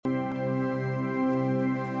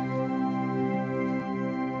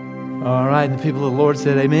All right, and the people of the Lord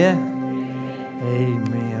said amen.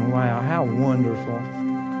 Amen. Wow, how wonderful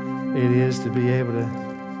it is to be able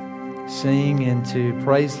to sing and to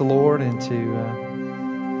praise the Lord and to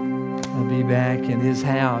be back in His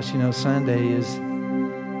house. You know, Sunday is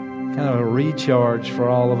kind of a recharge for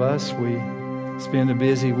all of us. We spend a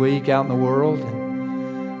busy week out in the world,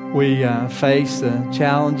 and we face the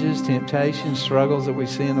challenges, temptations, struggles that we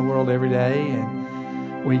see in the world every day, and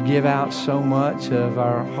we give out so much of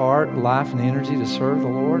our heart, life, and energy to serve the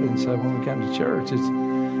Lord. And so when we come to church, it's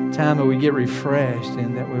time that we get refreshed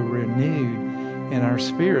and that we're renewed in our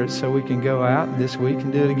spirits so we can go out this week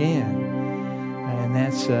and do it again. And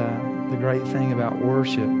that's the great thing about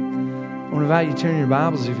worship. I want to invite you to turn your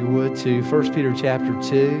Bibles, if you would, to 1 Peter chapter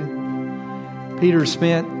 2. Peter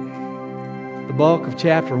spent the bulk of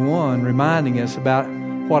chapter 1 reminding us about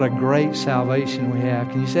what a great salvation we have.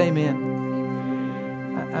 Can you say amen?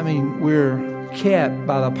 I mean, we're kept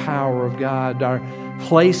by the power of God. Our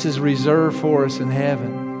place is reserved for us in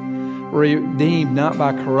heaven. We're redeemed not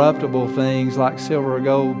by corruptible things like silver or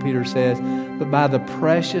gold, Peter says, but by the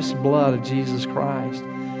precious blood of Jesus Christ.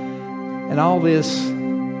 And all this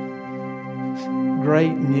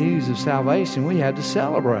great news of salvation we have to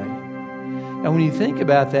celebrate. And when you think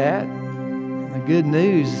about that, the good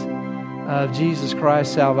news of Jesus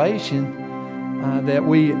Christ's salvation that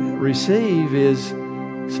we receive is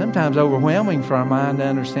sometimes overwhelming for our mind to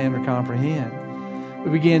understand or comprehend.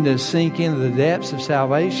 We begin to sink into the depths of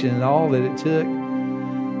salvation and all that it took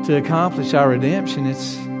to accomplish our redemption.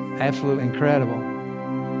 It's absolutely incredible.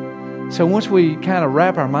 So once we kind of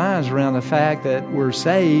wrap our minds around the fact that we're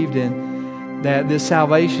saved and that this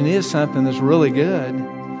salvation is something that's really good,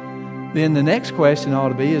 then the next question ought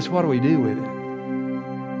to be is, what do we do with it?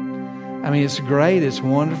 I mean, it's great, it's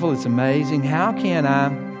wonderful, it's amazing. How can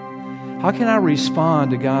I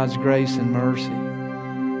respond to God's grace and mercy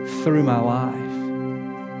through my life?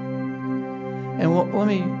 And let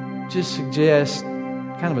me just suggest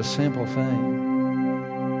kind of a simple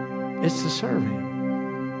thing. It's to serve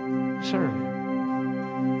Him. Serve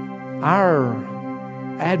Him. Our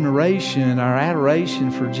admiration, our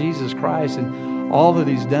adoration for Jesus Christ and all that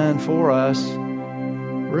He's done for us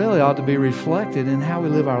really ought to be reflected in how we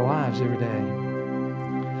live our lives every day.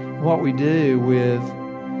 What we do with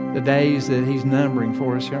the days that He's numbering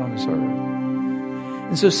for us here on this earth.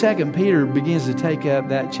 And so 2 Peter begins to take up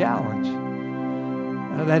that challenge,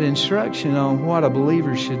 that instruction on what a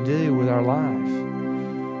believer should do with our life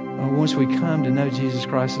once we come to know Jesus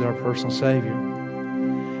Christ as our personal Savior.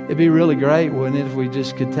 It'd be really great, wouldn't it, if we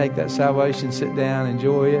just could take that salvation, sit down,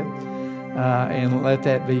 enjoy it, and let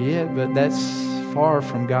that be it. But that's far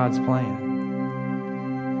from God's plan.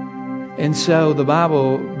 And so the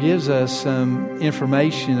Bible gives us some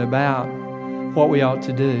information about what we ought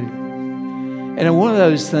to do. And one of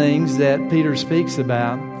those things that Peter speaks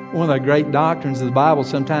about, one of the great doctrines of the Bible,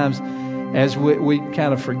 sometimes as we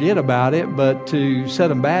kind of forget about it, but to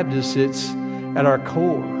Southern Baptists, it's at our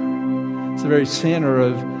core. It's the very center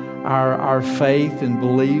of our faith and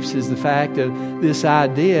beliefs, is the fact of this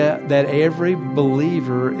idea that every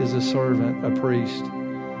believer is a servant, a priest.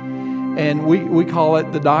 And we call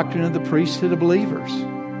it the doctrine of the priesthood of believers.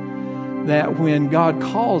 That when God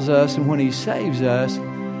calls us and when He saves us,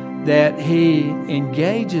 that He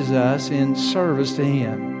engages us in service to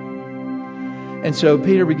Him. And so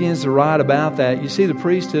Peter begins to write about that. You see, the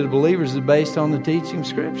priesthood of believers is based on the teaching of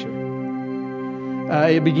Scripture.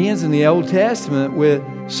 It begins in the Old Testament with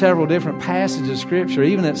several different passages of Scripture.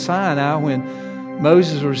 Even at Sinai, when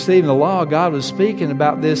Moses was receiving the law, God was speaking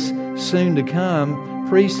about this soon-to-come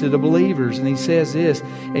priesthood of believers. And He says this,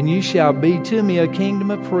 "And you shall be to me a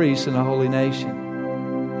kingdom of priests and a holy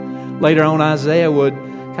nation." Later on, Isaiah would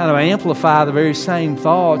kind of amplify the very same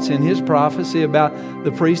thoughts in his prophecy about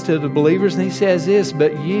the priesthood of believers. And he says this,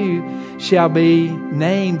 "But you shall be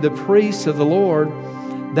named the priests of the Lord.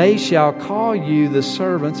 They shall call you the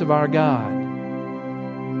servants of our God."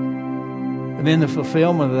 And then the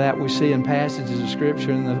fulfillment of that we see in passages of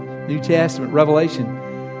Scripture in the New Testament. Revelation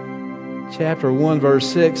chapter 1 verse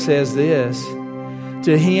 6 says this,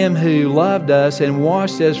 "To Him who loved us and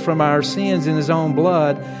washed us from our sins in His own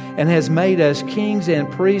blood and has made us kings and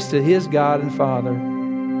priests to His God and Father,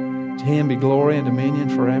 to Him be glory and dominion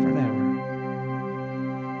forever and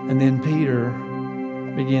ever." And then Peter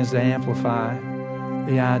begins to amplify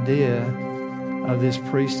the idea of this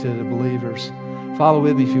priesthood of believers. Follow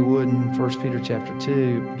with me, if you would, in 1 Peter chapter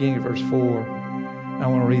 2, beginning at verse 4. I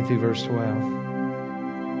want to read through verse 12.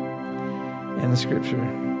 And the Scripture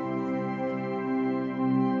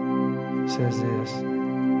says this.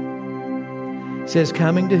 It says,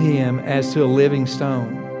 "Coming to Him as to a living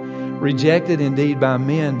stone, rejected indeed by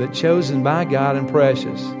men, but chosen by God and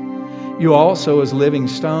precious. You also, as living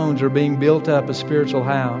stones, are being built up a spiritual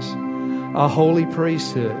house, a holy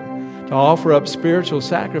priesthood, to offer up spiritual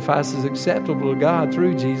sacrifices acceptable to God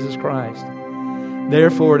through Jesus Christ.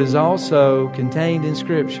 Therefore it is also contained in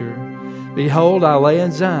Scripture, Behold, I lay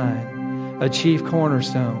in Zion a chief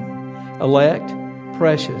cornerstone, elect,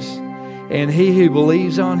 precious, and he who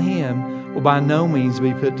believes on him will by no means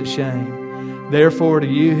be put to shame. Therefore to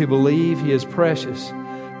you who believe he is precious,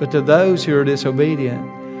 but to those who are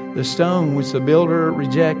disobedient, the stone which the builder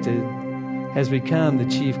rejected has become the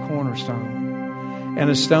chief cornerstone, and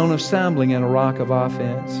a stone of stumbling and a rock of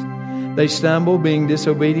offense. They stumble, being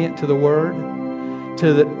disobedient to the word,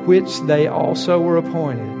 to which they also were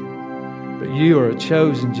appointed. But you are a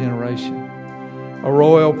chosen generation, a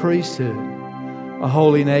royal priesthood, a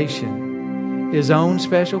holy nation, His own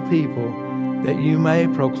special people, that you may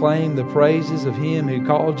proclaim the praises of Him who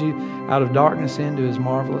called you out of darkness into His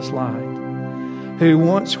marvelous light, who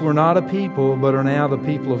once were not a people, but are now the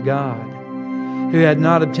people of God, who had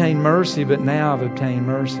not obtained mercy, but now have obtained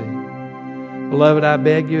mercy. Beloved, I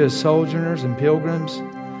beg you, as sojourners and pilgrims,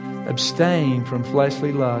 abstain from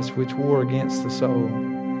fleshly lusts which war against the soul,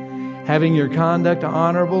 having your conduct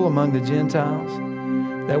honorable among the Gentiles,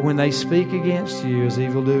 that when they speak against you as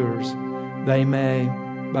evildoers, they may,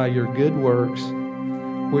 by your good works,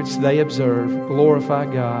 which they observe, glorify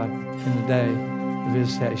God in the day of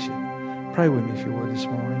visitation. Pray with me if you would this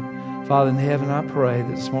morning. Father in heaven, I pray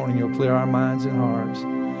that this morning you'll clear our minds and hearts.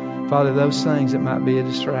 Father, those things that might be a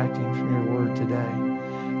distracting from your word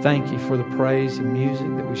today. Thank you for the praise and music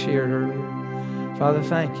that we shared earlier. Father,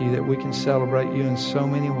 thank you that we can celebrate you in so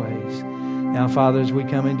many ways. Now, Father, as we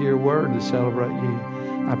come into your word to celebrate you,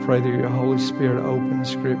 I pray that your Holy Spirit open the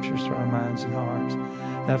Scriptures to our minds and hearts.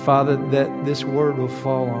 That, Father, that this word will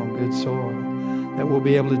fall on good soil, that we'll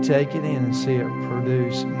be able to take it in and see it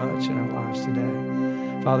produce much in our lives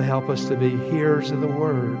today. Father, help us to be hearers of the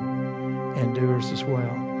word and doers as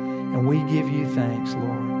well. And we give you thanks,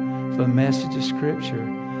 Lord, for the message of Scripture,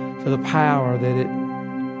 for the power that it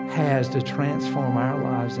has to transform our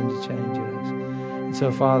lives and to change us. And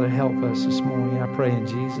so, Father, help us this morning. I pray in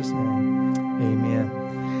Jesus' name.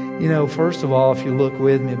 Amen. You know, first of all, if you look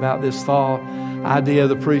with me about this thought, idea of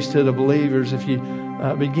the priesthood of believers, if you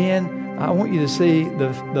begin, I want you to see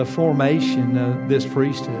the formation of this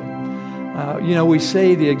priesthood. We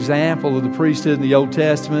see the example of the priesthood in the Old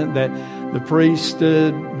Testament, that the priest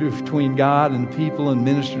stood between God and the people and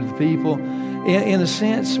ministered to the people. In a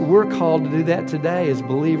sense, we're called to do that today as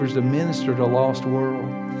believers, to minister to a lost world.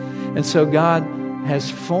 And so God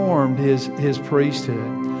has formed His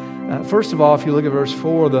priesthood. First of all, if you look at verse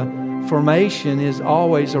 4, the formation is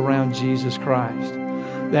always around Jesus Christ.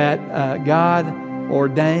 That God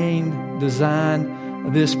ordained,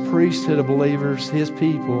 designed this priesthood of believers, His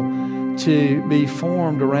people, to be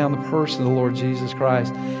formed around the person of the Lord Jesus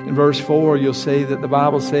Christ. In verse 4, you'll see that the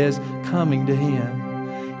Bible says, coming to Him.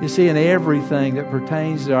 You see, in everything that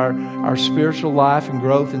pertains to our spiritual life and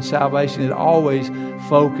growth and salvation, it always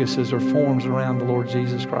focuses or forms around the Lord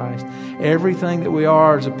Jesus Christ. Everything that we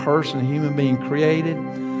are as a person, a human being, created,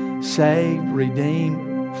 saved,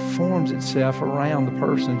 redeemed, forms itself around the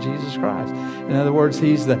person of Jesus Christ. In other words,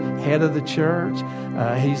 He's the head of the church.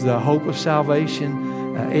 He's the hope of salvation.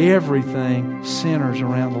 Everything centers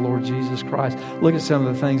around the Lord Jesus Christ. Look at some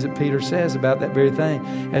of the things that Peter says about that very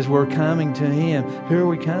thing. As we're coming to Him, who are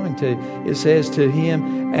we coming to? It says to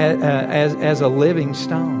Him as a living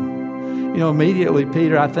stone. You know, immediately,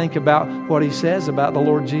 Peter, I think about what he says about the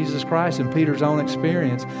Lord Jesus Christ and Peter's own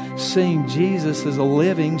experience, seeing Jesus as a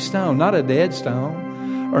living stone, not a dead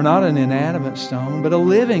stone or not an inanimate stone, but a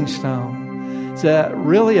living stone. It's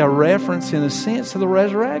really a reference in a sense to the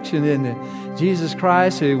resurrection, isn't it? Jesus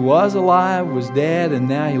Christ, who was alive, was dead, and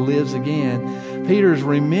now He lives again. Peter's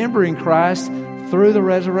remembering Christ through the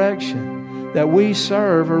resurrection, that we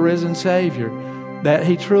serve a risen Savior, that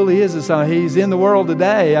He truly is the Son. He's in the world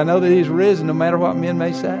today. I know that He's risen no matter what men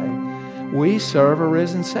may say. We serve a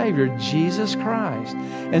risen Savior, Jesus Christ.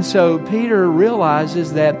 And so Peter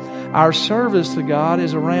realizes that our service to God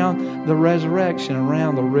is around the resurrection,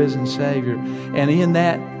 around the risen Savior. And in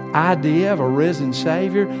that idea of a risen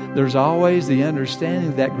Savior, there's always the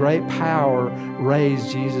understanding that great power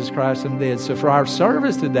raised Jesus Christ from the dead. So for our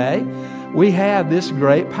service today, we have this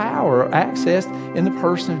great power accessed in the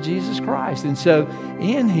person of Jesus Christ. And so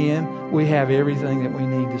in Him, we have everything that we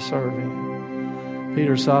need to serve Him.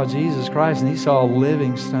 Peter saw Jesus Christ and he saw a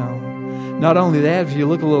living stone. Not only that, if you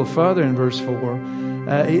look a little further in verse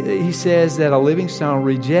 4, he says that a living stone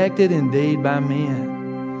rejected indeed by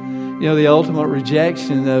men. The ultimate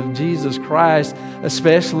rejection of Jesus Christ,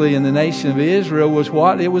 especially in the nation of Israel, was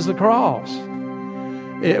what? It was the cross.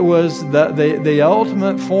 It was the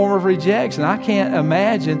ultimate form of rejection. I can't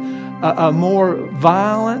imagine a more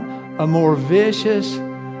violent, a more vicious,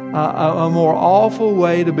 a more awful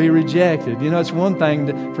way to be rejected. It's one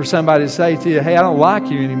thing for somebody to say to you, hey, I don't like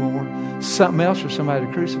you anymore. It's something else for somebody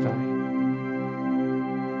to crucify you.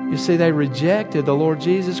 You see, they rejected the Lord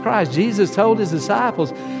Jesus Christ. Jesus told His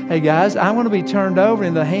disciples, hey guys, I'm going to be turned over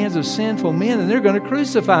in the hands of sinful men and they're going to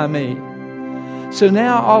crucify me. So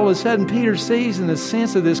now all of a sudden Peter sees in the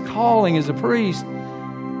sense of this calling as a priest,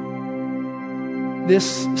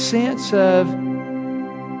 this sense of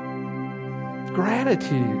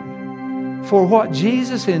gratitude for what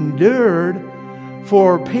Jesus endured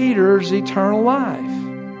for Peter's eternal life.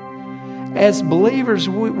 As believers,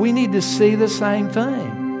 we need to see the same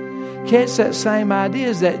thing. Catch that same idea,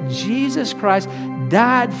 is that Jesus Christ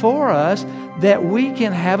died for us that we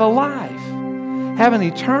can have a life, have an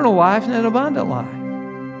eternal life and an abundant life.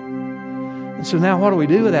 And so now what do we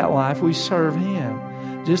do with that life? We serve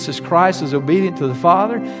Him. Just as Christ was obedient to the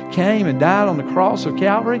Father, came and died on the cross of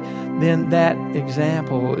Calvary, then that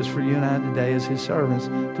example is for you and I today as His servants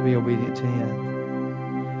to be obedient to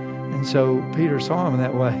Him. And so Peter saw Him in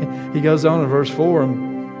that way. He goes on in verse 4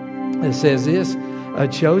 and it says this,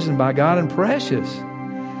 chosen by God and precious.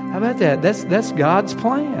 How about that? That's God's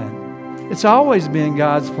plan. It's always been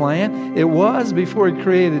God's plan. It was before He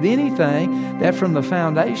created anything, that from the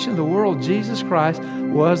foundation of the world, Jesus Christ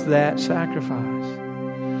was that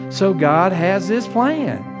sacrifice. So God has this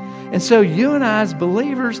plan. And so you and I as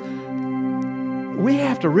believers, we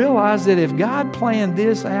have to realize that if God planned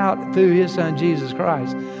this out through His Son Jesus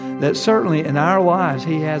Christ, that certainly in our lives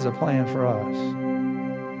He has a plan for us.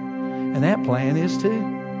 And that plan is to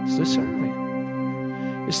serve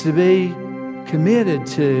Him. It's to be committed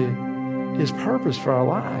to His purpose for our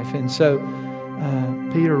life. And so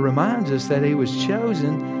Peter reminds us that he was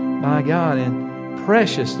chosen by God and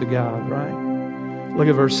precious to God, right? Look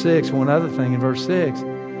at verse 6. One other thing in verse 6,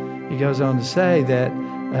 he goes on to say that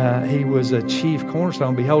he was a chief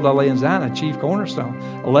cornerstone. Behold, I lay in Zion a chief cornerstone,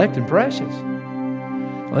 elect and precious.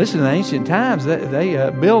 Well, listen, in ancient times,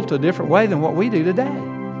 they built a different way than what we do today.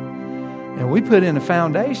 And we put in a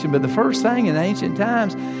foundation, but the first thing in ancient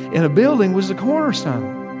times in a building was the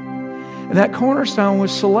cornerstone. And that cornerstone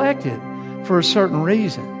was selected for a certain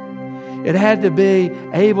reason. It had to be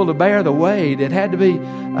able to bear the weight. It had to be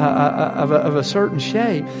of a certain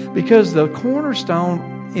shape, because the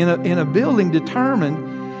cornerstone in a building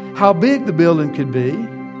determined how big the building could be.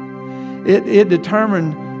 It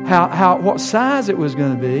determined what size it was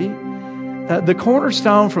going to be. The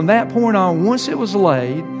cornerstone from that point on, once it was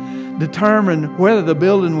laid, determined whether the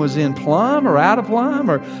building was in plumb or out of plumb,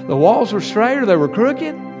 or the walls were straight or they were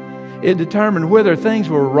crooked. It determined whether things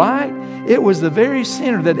were right. It was the very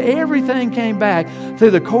center that everything came back through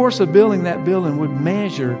the course of building that building would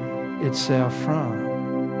measure itself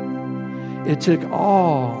from. It took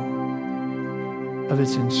all of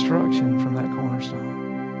its instruction from that cornerstone.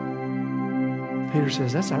 Peter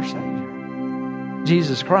says that's our Savior,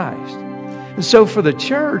 Jesus Christ. And so for the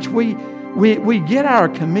church, we get our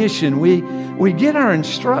commission, we get our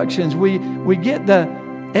instructions, we get the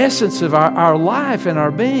essence of our life and our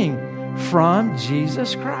being from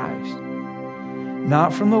Jesus Christ.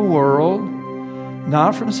 Not from the world,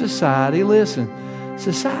 not from society. Listen,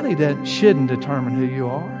 society shouldn't determine who you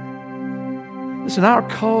are. Listen, our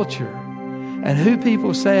culture and who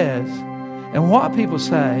people says and what people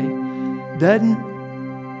say doesn't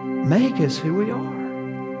make us who we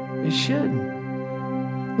are. It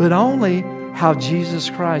shouldn't. But only how Jesus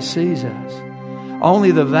Christ sees us.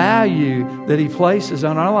 Only the value that He places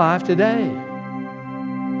on our life today.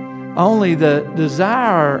 Only the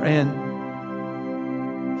desire and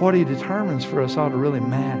what He determines for us ought to really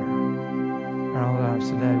matter in our lives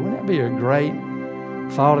today. Wouldn't that be a great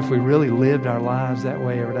thought if we really lived our lives that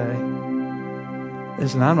way every day?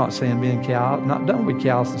 Listen, I'm not saying being callous. Don't be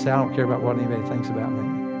callous and say, I don't care about what anybody thinks about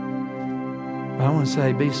me. But I want to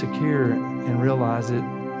say, be secure and realize that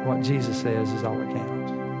what Jesus says is all that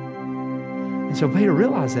counts. And so Peter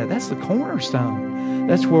realized that. That's the cornerstone.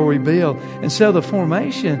 That's where we build. And so the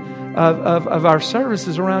formation of our service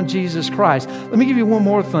is around Jesus Christ. Let me give you one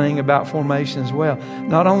more thing about formation as well.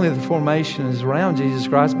 Not only the formation is around Jesus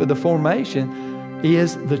Christ, but the formation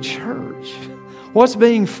is the church. What's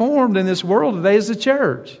being formed in this world today is the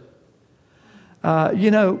church.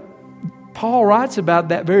 Paul writes about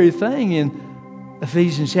that very thing in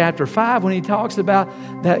Ephesians chapter 5 when he talks about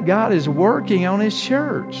that God is working on His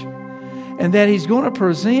church. and that He's going to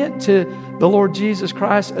present to the Lord Jesus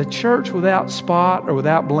Christ a church without spot or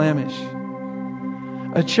without blemish.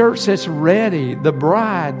 A church that's ready, the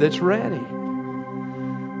bride that's ready.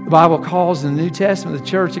 The Bible calls in the New Testament the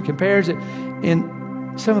church, it compares it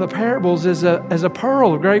in some of the parables as a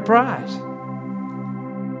pearl of great price.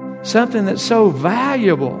 Something that's so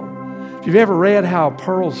valuable. If you've ever read how a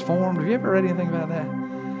pearl's formed, have you ever read anything about that?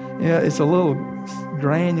 Yeah, it's a little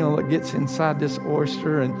granule that gets inside this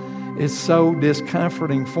oyster, and it's so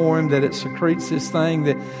discomforting for him that it secretes this thing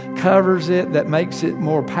that covers it, that makes it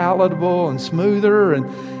more palatable and smoother, and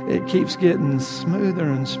it keeps getting smoother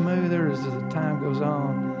and smoother as the time goes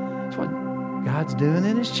on. That's what God's doing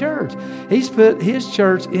in His church. He's put His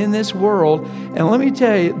church in this world, and let me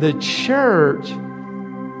tell you, the church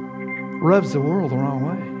rubs the world the wrong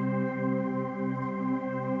way.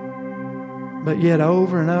 But yet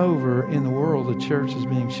over and over in the world, the church is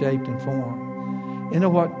being shaped and formed into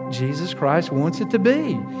what Jesus Christ wants it to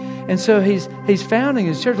be. And so He's founding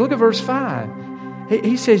His church. Look at verse 5.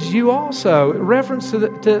 He says, you also, reference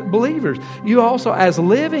to believers, you also as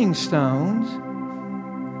living stones,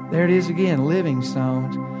 there it is again, living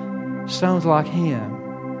stones, stones like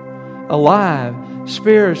Him, alive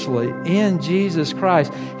spiritually in Jesus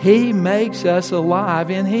Christ. He makes us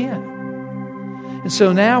alive in Him. And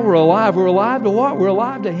so now we're alive. We're alive to what? We're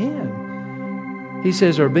alive to Him. He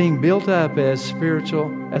says, are being built up as a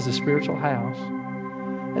spiritual house.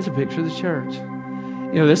 That's a picture of the church.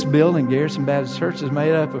 You know, this building, Garrison Baptist Church, is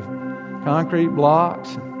made up of concrete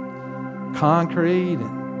blocks, and concrete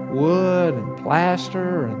and wood and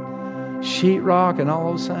plaster and sheetrock and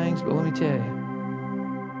all those things. But let me tell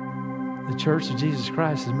you, the church of Jesus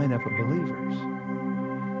Christ is made up of believers.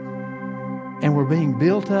 And we're being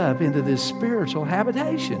built up into this spiritual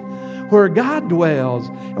habitation where God dwells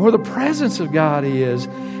and where the presence of God is.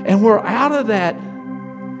 And where out of that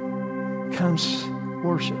comes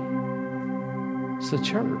worship. It's the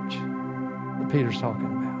church that Peter's talking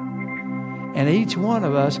about. And each one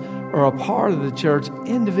of us are a part of the church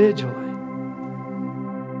individually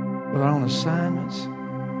with our own assignments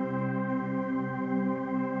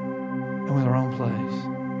and with our own place.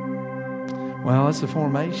 Well, it's the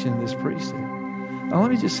formation of this priesthood. Now,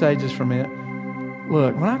 let me just say just for a minute,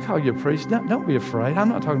 look, when I call you a priest, don't be afraid. I'm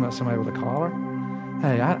not talking about somebody with a collar.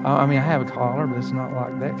 Hey, I mean, I have a collar, but it's not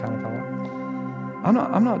like that kind of collar.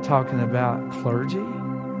 I'm not talking about clergy.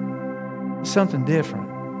 It's something different.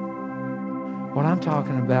 What I'm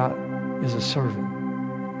talking about is a servant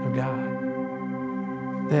of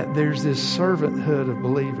God. That there's this servanthood of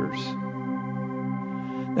believers.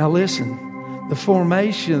 Now listen. The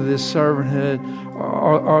formation of this servanthood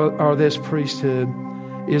or this priesthood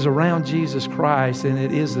is around Jesus Christ, and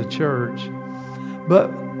it is the church.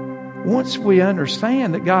 But once we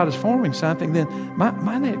understand that God is forming something, then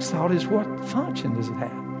my next thought is, what function does it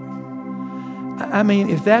have? I mean,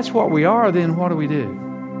 if that's what we are, then what do we do?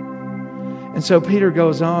 And so Peter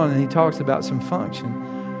goes on and he talks about some function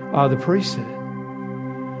of the priesthood.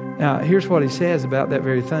 Now, here's what he says about that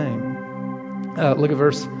very thing. Look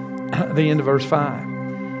at the end of verse 5.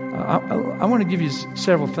 I want to give you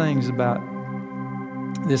several things about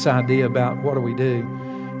this idea about what do we do.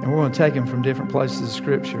 And we're going to take them from different places of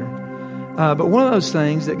Scripture. But one of those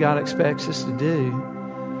things that God expects us to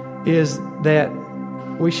do is that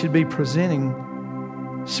we should be presenting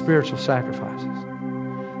spiritual sacrifices.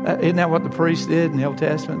 Isn't that what the priests did in the Old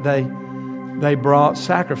Testament? They brought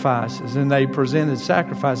sacrifices, and they presented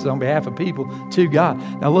sacrifices on behalf of people to God.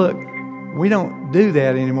 Now look, we don't do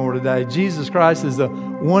that anymore today. Jesus Christ is the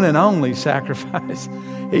one and only sacrifice.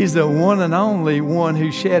 He's the one and only one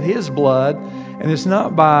who shed His blood. And it's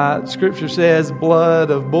not by, Scripture says,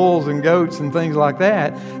 blood of bulls and goats and things like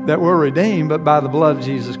that we're redeemed, but by the blood of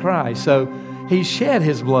Jesus Christ. So He shed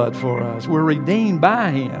His blood for us. We're redeemed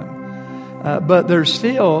by Him. But there's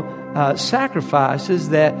still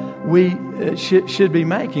sacrifices that we should be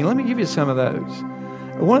making. Let me give you some of those.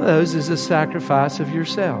 One of those is a sacrifice of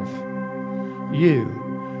yourself.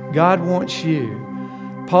 You. God wants you.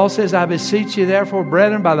 Paul says, I beseech you, therefore,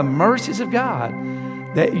 brethren, by the mercies of God,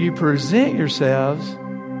 that you present yourselves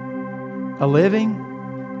a living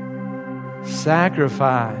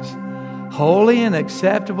sacrifice, holy and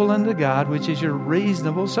acceptable unto God, which is your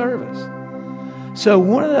reasonable service. So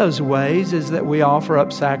one of those ways is that we offer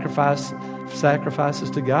up sacrifices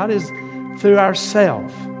to God is through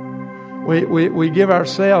ourselves. We give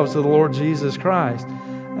ourselves to the Lord Jesus Christ.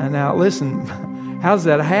 And now, listen, how does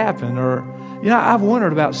that happen? Or, I've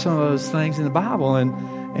wondered about some of those things in the Bible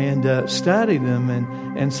and studied them.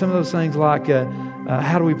 And some of those things like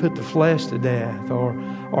how do we put the flesh to death?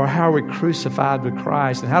 Or how are we crucified with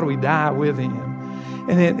Christ? And how do we die with Him?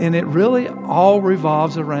 And it really all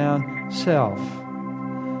revolves around self.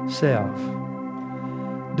 Self.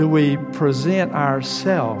 Do we present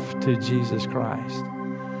ourself to Jesus Christ?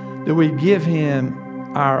 Do we give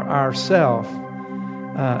Him ourself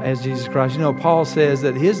as Jesus Christ? You know, Paul says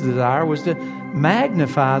that his desire was to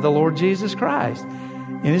magnify the Lord Jesus Christ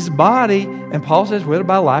in His body. And Paul says, whether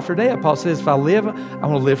by life or death. Paul says, if I live, I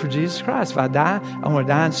want to live for Jesus Christ. If I die, I want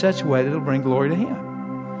to die in such a way that it'll bring glory to Him.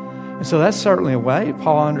 And so that's certainly a way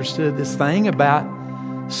Paul understood this thing about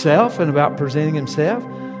self and about presenting himself.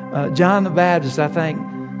 John the Baptist, I think,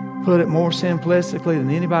 put it more simplistically than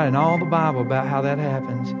anybody in all the Bible about how that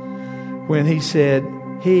happens. When he said,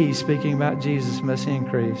 He, speaking about Jesus, must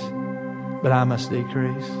increase, but I must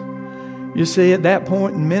decrease. You see, at that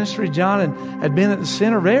point in ministry, John had been at the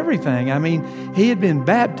center of everything. I mean, he had been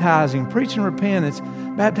baptizing, preaching repentance,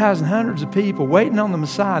 baptizing hundreds of people, waiting on the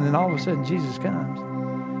Messiah, and then all of a sudden Jesus comes.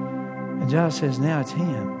 And John says, now it's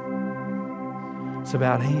Him. It's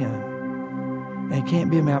about Him. And it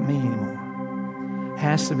can't be about me anymore. It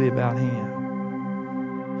has to be about Him.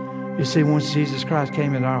 You see, once Jesus Christ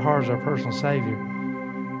came into our hearts as our personal Savior,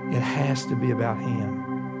 it has to be about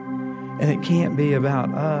Him. And it can't be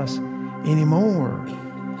about us anymore.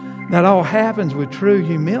 That all happens with true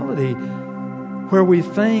humility, where we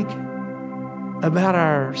think about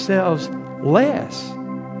ourselves less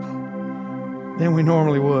than we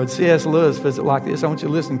normally would. C.S. Lewis puts it like this. I want you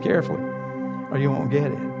to listen carefully, or you won't get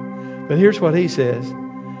it. But here's what he says.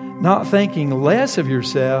 Not thinking less of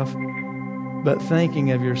yourself, but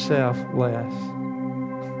thinking of yourself less.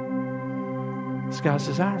 It's God's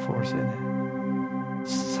desire for us, isn't it?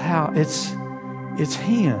 It's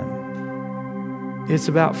Him. It's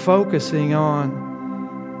about focusing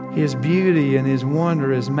on His beauty and His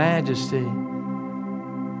wonder, His majesty,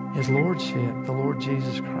 His lordship, the Lord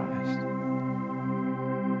Jesus Christ.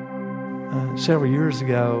 Several years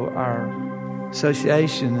ago, our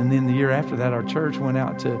association, and then the year after that, our church went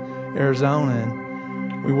out to Arizona,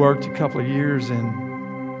 and we worked a couple of years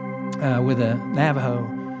with the Navajo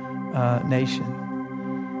nation.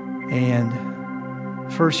 And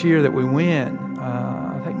first year that we went,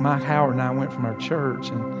 I think Mike Howard and I went from our church,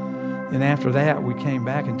 and then after that, we came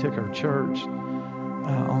back and took our church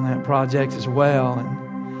on that project as well. And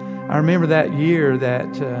I remember that year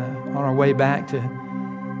that on our way back to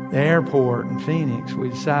the airport in Phoenix, we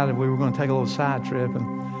decided we were going to take a little side trip,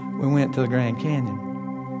 and we went to the Grand Canyon.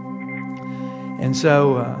 And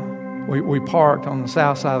so we parked on the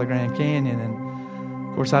south side of the Grand Canyon, and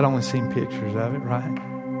of course I'd only seen pictures of it, right?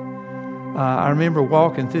 I remember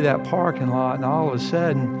walking through that parking lot, and all of a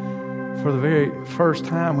sudden, for the very first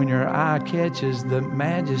time, when your eye catches the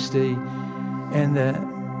majesty and the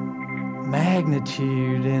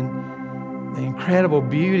magnitude and the incredible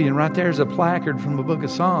beauty, and right there's a placard from the book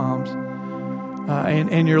of Psalms,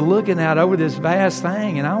 and you're looking out over this vast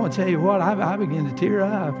thing, and I want to tell you what, I begin to tear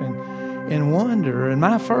up and wonder, and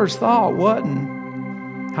my first thought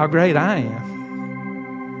wasn't how great I am,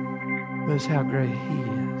 but it's how great He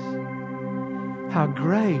is. How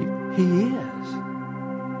great He is.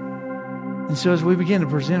 And so as we begin to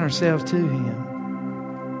present ourselves to Him,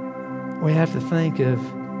 we have to think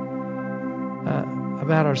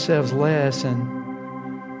about ourselves less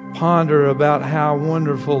and ponder about how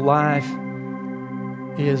wonderful life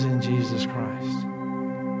is in Jesus Christ.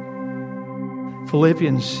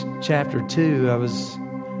 Philippians chapter 2, I was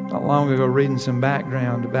not long ago reading some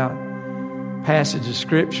background about passage of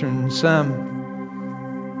Scripture, and some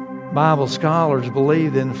Bible scholars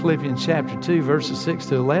believe that in Philippians chapter 2, verses 6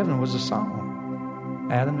 to 11 was a song.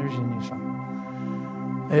 Adam, there's your new song.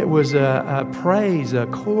 It was a praise, a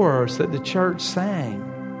chorus that the church sang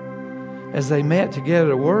as they met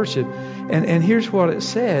together to worship. And here's what it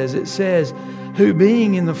says. It says, who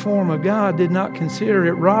being in the form of God did not consider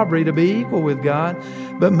it robbery to be equal with God,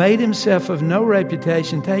 but made Himself of no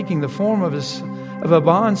reputation, taking the form of a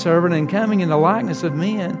bondservant, and coming in the likeness of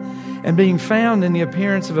men, and being found in the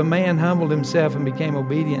appearance of a man, humbled Himself and became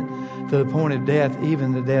obedient to the point of death,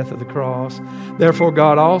 even the death of the cross. Therefore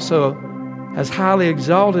God also has highly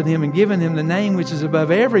exalted Him and given Him the name which is above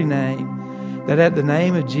every name, that at the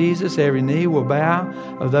name of Jesus every knee will bow,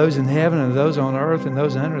 of those in heaven and of those on earth and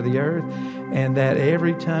those under the earth, and that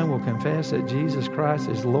every tongue will confess that Jesus Christ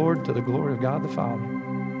is Lord, to the glory of God the Father.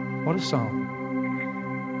 What a song.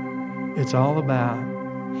 It's all about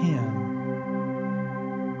Him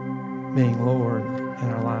being Lord in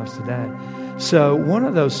our lives today. So one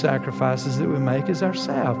of those sacrifices that we make is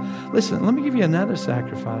ourselves. Listen, let me give you another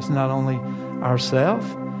sacrifice. Not only ourselves,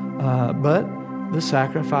 but the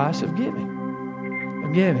sacrifice of giving.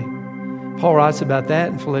 Paul writes about that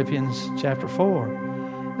in Philippians chapter 4.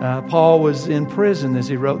 Paul was in prison as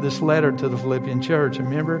he wrote this letter to the Philippian church.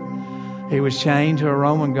 Remember, he was chained to a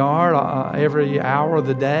Roman guard every hour of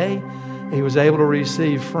the day. He was able to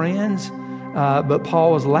receive friends, but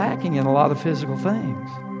Paul was lacking in a lot of physical things.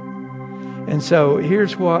 And so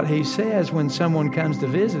here's what he says when someone comes to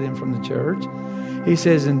visit him from the church. He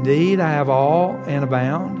says, "Indeed, I have all and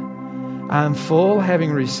abound. I am full,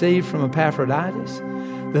 having received from Epaphroditus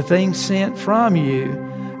the things sent from you,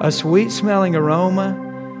 a sweet-smelling aroma,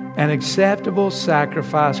 an acceptable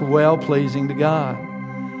sacrifice, well-pleasing to God."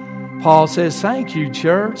 Paul says, "Thank you,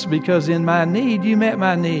 church, because in my need, you met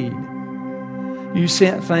my need. You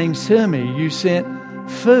sent things to me. You sent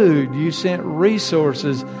food. You sent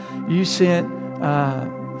resources. You sent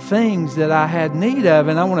things that I had need of.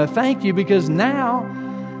 And I want to thank you because now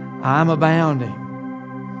I'm abounding."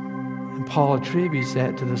 And Paul attributes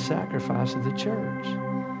that to the sacrifice of the church,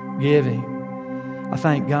 giving. I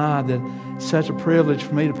thank God that it's such a privilege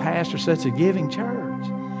for me to pastor such a giving church.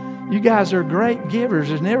 You guys are great givers.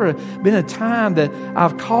 There's never been a time that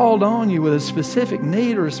I've called on you with a specific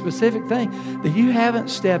need or a specific thing that you haven't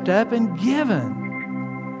stepped up and given.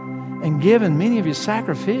 And given, many of you,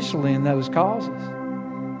 sacrificially in those causes.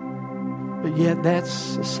 But yet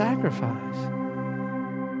that's a sacrifice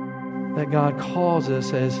that God calls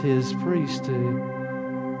us as His priests to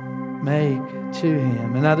make to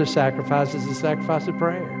Him. Another sacrifice is the sacrifice of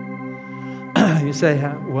prayer. You say,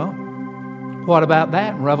 well, what about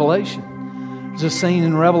that in Revelation? There's a scene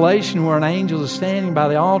in Revelation where an angel is standing by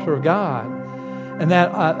the altar of God. And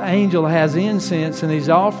that angel has incense and he's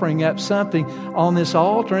offering up something on this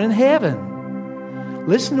altar in heaven.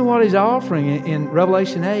 Listen to what he's offering in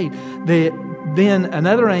Revelation 8. Then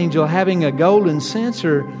another angel, having a golden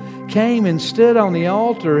censer, came and stood on the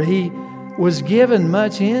altar. He was given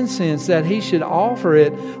much incense that he should offer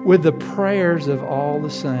it with the prayers of all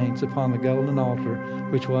the saints upon the golden altar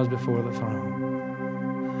which was before the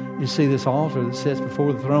throne. You see this altar that sits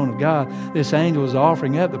before the throne of God. This angel is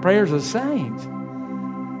offering up the prayers of the saints.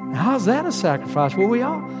 How is that a sacrifice? Well, we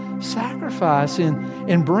all sacrifice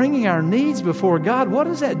in bringing our needs before God. What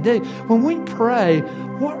does that do? When we pray,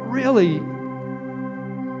 what really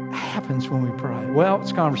happens when we pray? Well,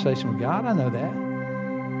 it's a conversation with God. I know that.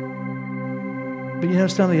 But you know,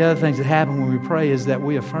 some of the other things that happen when we pray is that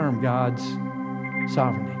we affirm God's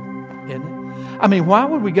sovereignty, isn't it? I mean, why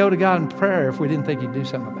would we go to God in prayer if we didn't think He'd do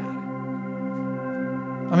something about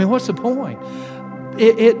it? I mean, what's the point?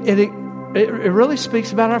 It really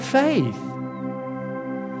speaks about our faith.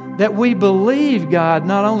 That we believe God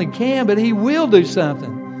not only can, but He will do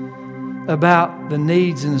something about the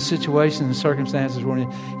needs and the situations and circumstances we're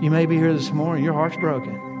in. You may be here this morning, your heart's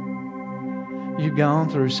broken. You've gone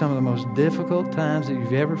through some of the most difficult times that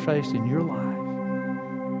you've ever faced in your life.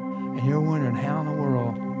 And you're wondering, how in the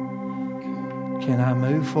world can I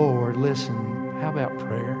move forward? Listen, how about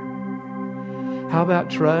prayer? How about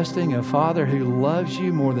trusting a Father who loves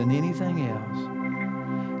you more than anything else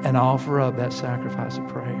and offer up that sacrifice of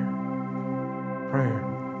prayer? Prayer.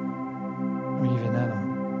 Let me give you another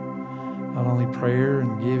one. Not only prayer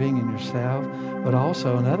and giving in yourself, but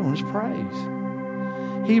also another one is praise.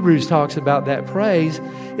 Hebrews talks about that praise.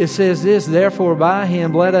 It says this, "Therefore by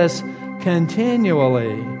Him let us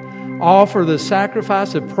continually offer the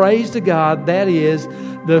sacrifice of praise to God, that is,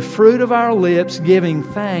 the fruit of our lips, giving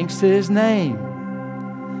thanks to His name."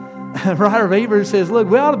 The writer of Hebrews says, look,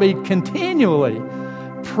 we ought to be continually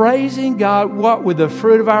praising God, what? With the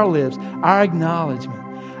fruit of our lips, our acknowledgement,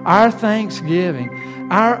 our thanksgiving,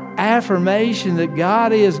 our affirmation that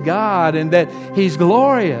God is God and that He's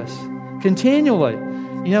glorious, continually.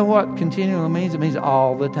 You know what continually means? It means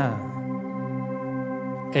all the time.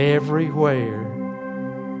 Everywhere,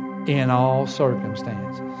 in all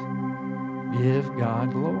circumstances. Give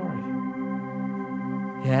God glory.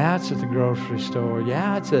 Yeah, it's at the grocery store.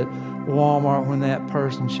 Yeah, it's at Walmart when that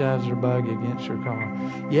person shoves their buggy against your car.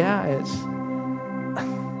 Yeah, it's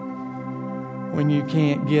when you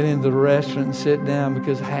can't get into the restaurant and sit down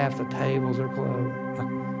because half the tables are closed.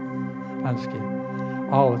 I'm just kidding.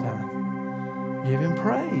 All the time. Give Him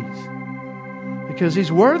praise. Because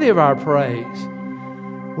He's worthy of our praise.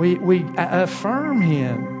 We affirm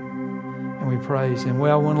Him. And we praise Him.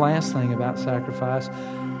 Well, one last thing about sacrifice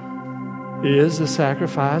is the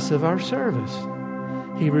sacrifice of our service.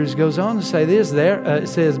 Hebrews goes on to say this. It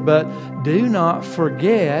says, "But do not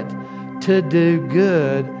forget to do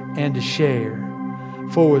good and to share.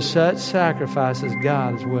 For with such sacrifices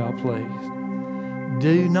God is well pleased."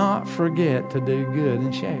 Do not forget to do good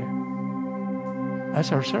and share.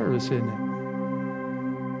 That's our service, isn't it?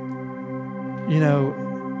 You know,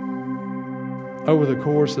 over the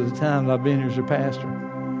course of the time that I've been here as your pastor,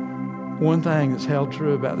 One thing that's held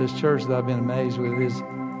true about this church that I've been amazed with is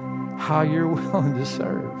how you're willing to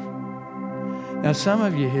serve. Now, some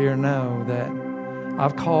of you here know that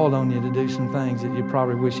I've called on you to do some things that you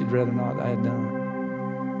probably wish you'd rather not I had done.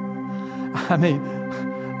 I mean,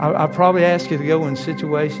 I probably asked you to go in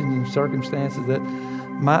situations and circumstances that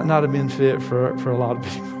might not have been fit for a lot of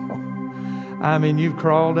people. I mean, you've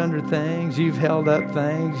crawled under things, you've held up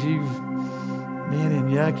things, you've been in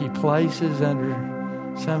yucky places under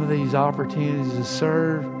some of these opportunities to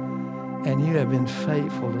serve, and you have been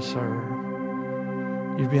faithful to serve.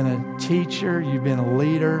 You've been a teacher, you've been a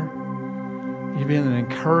leader, you've been an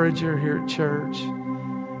encourager here at church.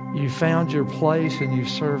 You found your place and you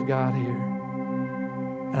served God here.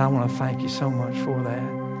 And I want to thank you so much for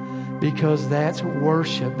that. Because that's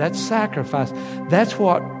worship, that's sacrifice. That's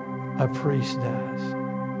what a priest does.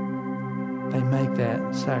 They make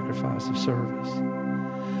that sacrifice of service.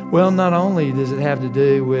 Well, not only does it have to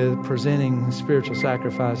do with presenting spiritual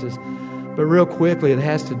sacrifices, but real quickly it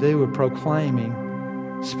has to do with proclaiming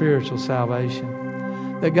spiritual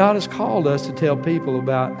salvation. That God has called us to tell people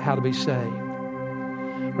about how to be saved.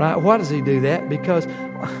 Right? Why does He do that? Because,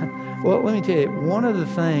 well, let me tell you, one of the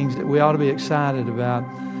things that we ought to be excited about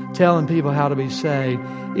telling people how to be saved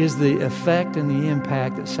is the effect and the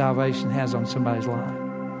impact that salvation has on somebody's life.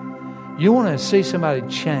 You want to see somebody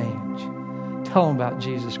change, tell them about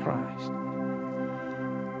Jesus Christ.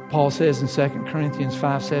 Paul says in 2 Corinthians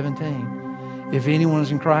 5:17, if anyone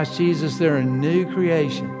is in Christ Jesus, they're a new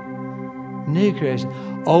creation. New creation.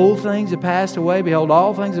 Old things have passed away. Behold,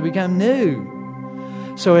 all things have become new.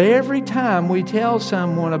 So every time we tell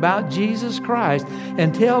someone about Jesus Christ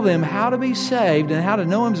and tell them how to be saved and how to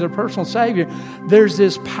know Him as their personal Savior, there's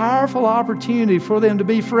this powerful opportunity for them to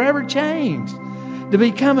be forever changed, to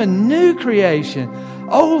become a new creation.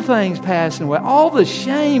 Old things passing away. All the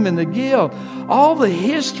shame and the guilt, all the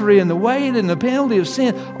history and the weight and the penalty of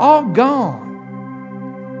sin, all gone.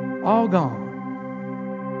 All gone.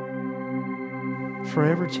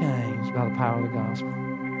 Forever changed by the power of the gospel.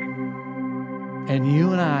 And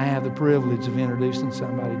you and I have the privilege of introducing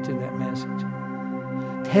somebody to that message.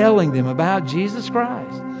 Telling them about Jesus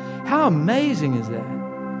Christ. How amazing is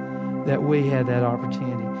that? That we had that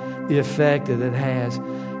opportunity. The effect that it has.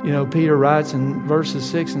 You know, Peter writes in verses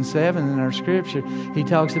 6 and 7 in our scripture, he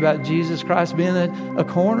talks about Jesus Christ being a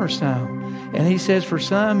cornerstone. And he says for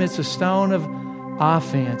some it's a stone of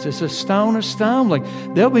offense. It's a stone of stumbling.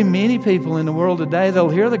 There'll be many people in the world today, they'll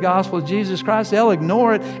hear the gospel of Jesus Christ, they'll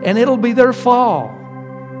ignore it, and it'll be their fall.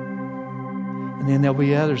 And then there'll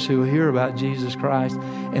be others who will hear about Jesus Christ,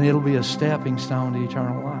 and it'll be a stepping stone to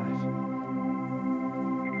eternal life.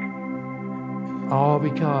 All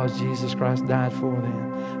because Jesus Christ died for them.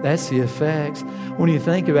 That's the effects. When you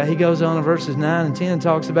think about it, he goes on in verses 9 and 10 and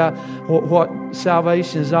talks about what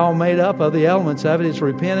salvation is all made up of. The elements of it is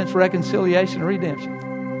repentance, reconciliation, and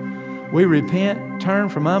redemption. We repent, turn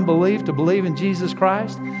from unbelief to believe in Jesus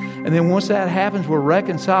Christ. And then once that happens, we're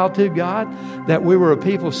reconciled to God. That we were a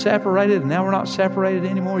people separated, and now we're not separated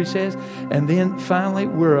anymore, he says. And then finally,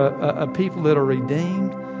 we're a people that are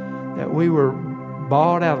redeemed. That we were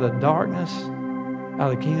bought out of the darkness,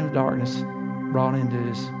 out of the kingdom of darkness, brought into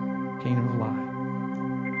His kingdom of light.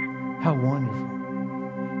 How wonderful.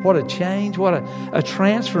 What a change, what a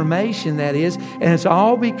transformation that is. And it's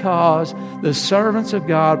all because the servants of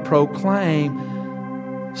God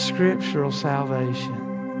proclaim scriptural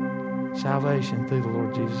salvation. Salvation through the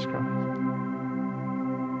Lord Jesus Christ.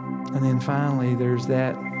 And then finally, there's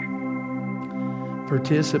that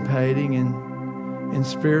participating in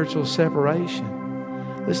spiritual separation.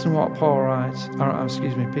 Listen to what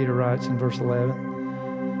Peter writes in verse 11.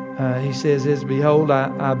 He says, behold,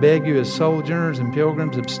 I beg you as sojourners and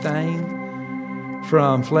pilgrims, abstain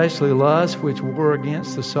from fleshly lusts which war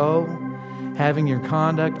against the soul, having your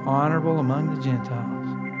conduct honorable among the Gentiles.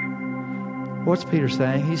 What's Peter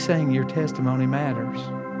saying? He's saying your testimony matters.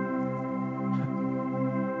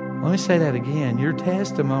 Let me say that again. Your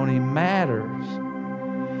testimony matters.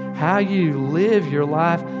 How you live your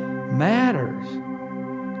life matters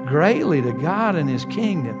greatly to God and His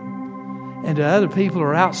kingdom and to other people who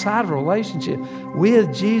are outside of a relationship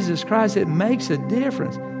with Jesus Christ. It makes a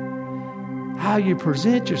difference. How you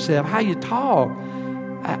present yourself, how you talk,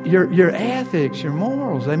 your ethics, your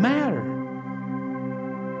morals, they matter.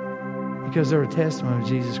 Because they're a testimony of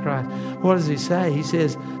Jesus Christ. What does he say? He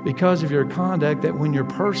says, because of your conduct, that when you're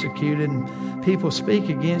persecuted and people speak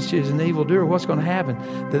against you as an evildoer, what's going to happen?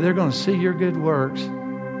 That they're going to see your good works,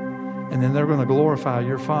 and then they're going to glorify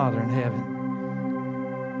your Father in heaven.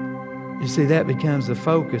 You see, that becomes the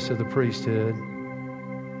focus of the priesthood,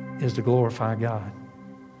 is to glorify God.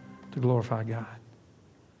 To glorify God.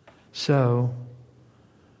 So,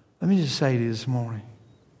 let me just say to you this morning,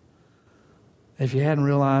 if you hadn't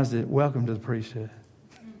realized it, welcome to the priesthood.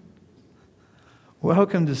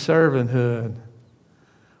 Welcome to servanthood.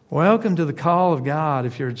 Welcome to the call of God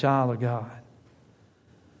if you're a child of God.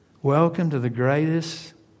 Welcome to the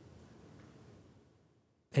greatest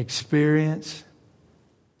experience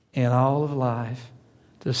in all of life,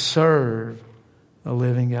 to serve the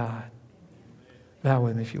living God. Bow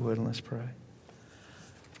with me if you would, and let's pray.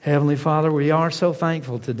 Heavenly Father, we are so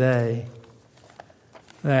thankful today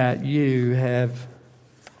that you have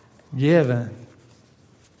given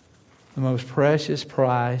the most precious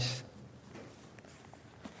price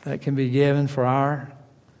that can be given for our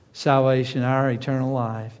salvation, our eternal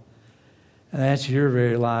life. And that's your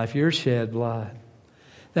very life, your shed blood.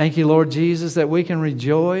 Thank you, Lord Jesus, that we can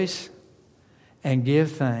rejoice and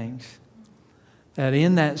give thanks. That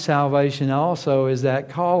in that salvation also is that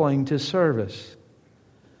calling to service.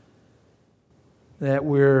 That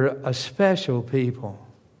we're a special people,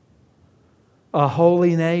 a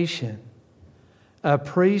holy nation, a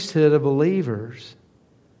priesthood of believers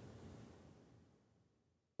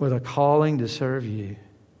with a calling to serve you.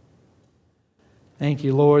 Thank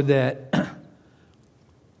you, Lord, that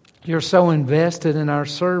you're so invested in our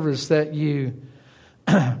service that you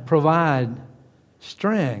provide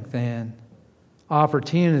strength and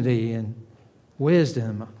opportunity and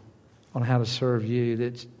wisdom on how to serve you.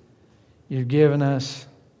 That you've given us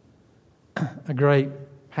a great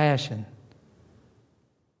passion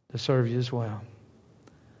to serve you as well.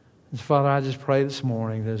 And Father, I just pray this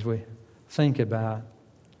morning that as we think about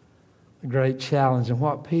the great challenge and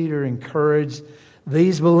what Peter encouraged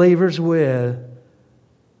these believers with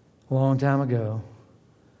a long time ago,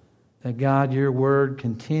 that God, your word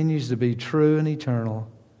continues to be true and eternal,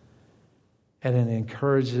 and it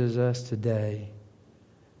encourages us today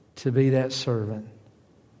to be that servant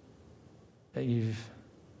that you've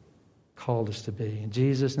called us to be. In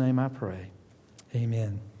Jesus' name I pray.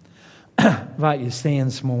 Amen. I invite you to stand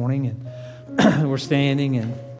this morning, and we're standing and